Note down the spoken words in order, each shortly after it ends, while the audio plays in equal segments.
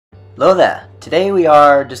Hello there. Today we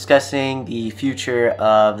are discussing the future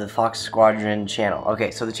of the Fox Squadron channel. Okay,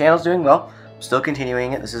 so the channel's doing well. I'm still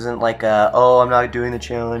continuing it. This isn't like oh, I'm not doing the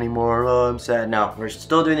channel anymore, oh, I'm sad. No, we're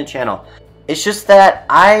still doing the channel. It's just that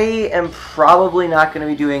I am probably not going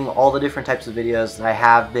to be doing all the different types of videos that I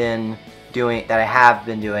have been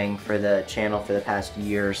doing for the channel for the past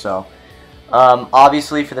year or so.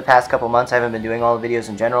 Obviously, for the past couple months, I haven't been doing all the videos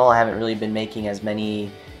in general. I haven't really been making as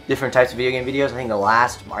many different types of video game videos. I think the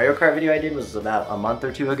last Mario Kart video I did was about a month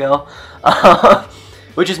or two ago,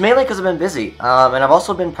 which is mainly because I've been busy, and I've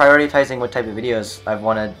also been prioritizing what type of videos I've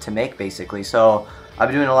wanted to make, basically. So I've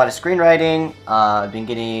been doing a lot of screenwriting. I've been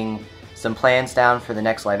getting some plans down for the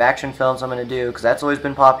next live action films I'm going to do, because that's always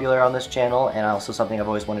been popular on this channel, and also something I've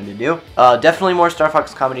always wanted to do. Definitely more Star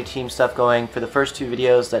Fox Comedy Team stuff going. For the first two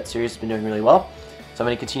videos, that series has been doing really well, so I'm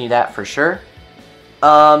going to continue that for sure.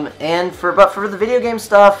 But for the video game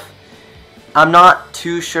stuff, I'm not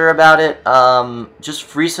too sure about it.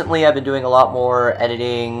 Just recently I've been doing a lot more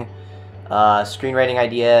editing, screenwriting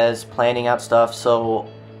ideas, planning out stuff,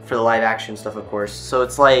 so for the live action stuff, of course. So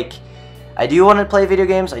it's like, I do want to play video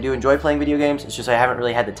games, I do enjoy playing video games, it's just I haven't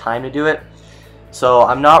really had the time to do it. So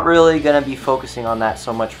I'm not really going to be focusing on that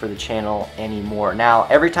so much for the channel anymore. Now,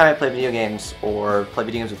 every time I play video games, or play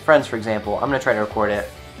video games with friends, for example, I'm going to try to record it,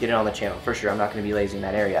 get it on the channel, for sure. I'm not going to be lazy in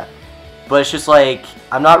that area. But it's just like,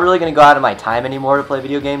 I'm not really going to go out of my time anymore to play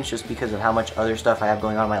video games just because of how much other stuff I have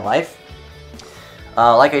going on in my life.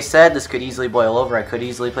 Like I said, this could easily boil over. I could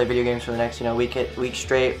easily play video games for the next, week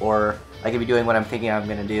straight, or I could be doing what I'm thinking I'm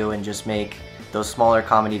going to do and just make those smaller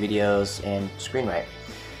comedy videos and screenwrite.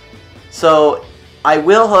 So I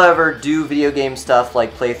will, however, do video game stuff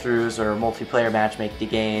like playthroughs or multiplayer matchmaking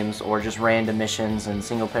games, or just random missions and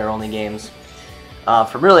single player only games.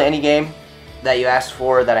 From really any game that you ask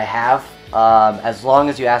for that I have, as long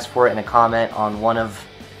as you ask for it in a comment on one of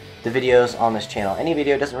the videos on this channel. Any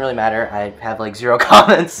video, doesn't really matter. I have like 0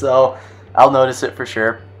 comments, so I'll notice it for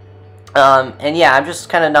sure. And yeah, I'm just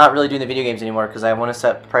kind of not really doing the video games anymore because I want to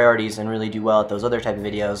set priorities and really do well at those other type of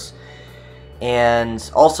videos. And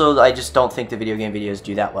also, I just don't think the video game videos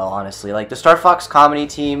do that well, honestly. Like, the Star Fox Comedy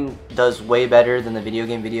Team does way better than the video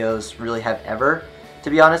game videos really have ever,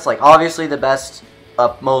 to be honest. Like, obviously the best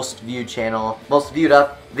most viewed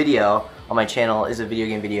up video on my channel is a video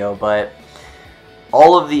game video, but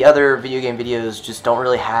all of the other video game videos just don't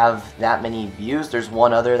really have that many views. There's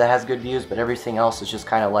one other that has good views, but everything else is just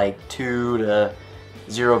kind of like 2 to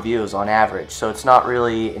 0 views on average. So it's not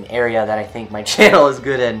really an area that I think my channel is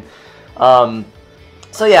good in.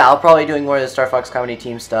 So yeah, I'll probably be doing more of the Star Fox Comedy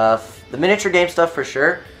Team stuff. The miniature game stuff for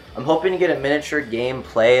sure. I'm hoping to get a miniature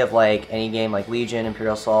gameplay of like any game like Legion,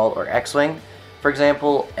 Imperial Assault, or X-Wing, for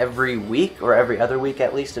example, every week, or every other week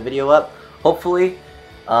at least, a video up, hopefully.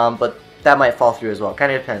 But that might fall through as well,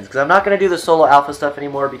 kind of depends, because I'm not going to do the solo alpha stuff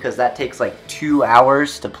anymore because that takes like 2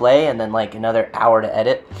 hours to play and then like another hour to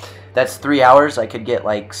edit. That's 3 hours. I could get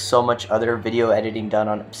like so much other video editing done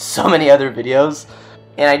on so many other videos.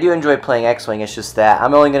 And I do enjoy playing X-Wing, it's just that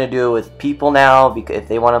I'm only going to do it with people now because if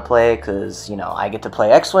they want to play, because, I get to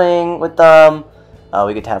play X-Wing with them.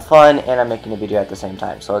 We get to have fun, and I'm making a video at the same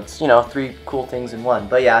time. So it's, 3 cool things in one.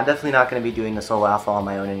 But yeah, I'm definitely not going to be doing the solo alpha on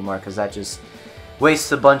my own anymore, because that just wastes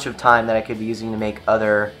a bunch of time that I could be using to make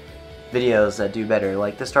other videos that do better,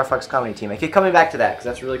 like the Star Fox Comedy Team. I keep coming back to that, because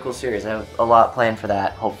that's a really cool series. I have a lot planned for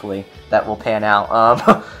that, hopefully. That will pan out.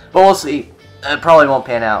 But we'll see. It probably won't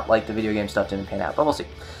pan out, like the video game stuff didn't pan out, but we'll see.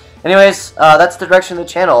 Anyways, that's the direction of the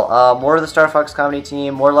channel. More of the Star Fox Comedy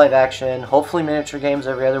Team, more live action, hopefully miniature games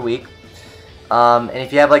every other week. And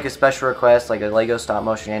if you have like a special request, like a Lego stop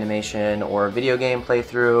motion animation, or a video game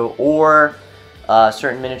playthrough, or a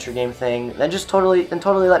certain miniature game thing, then just totally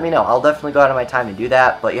let me know. I'll definitely go out of my time to do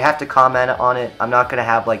that, but you have to comment on it. I'm not gonna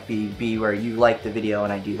have like be where you like the video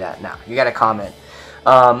and I do that. No, you gotta comment.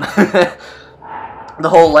 The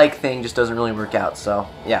whole like thing just doesn't really work out. So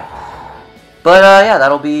yeah. But yeah,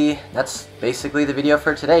 that's basically the video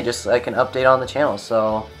for today. Just like an update on the channel.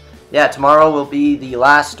 So yeah, tomorrow will be the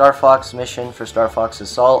last Star Fox mission for Star Fox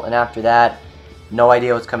Assault, and after that, no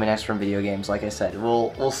idea what's coming next from video games. Like I said,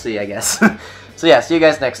 we'll see, I guess. So yeah, see you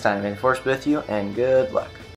guys next time. May the Force be with you, and good luck.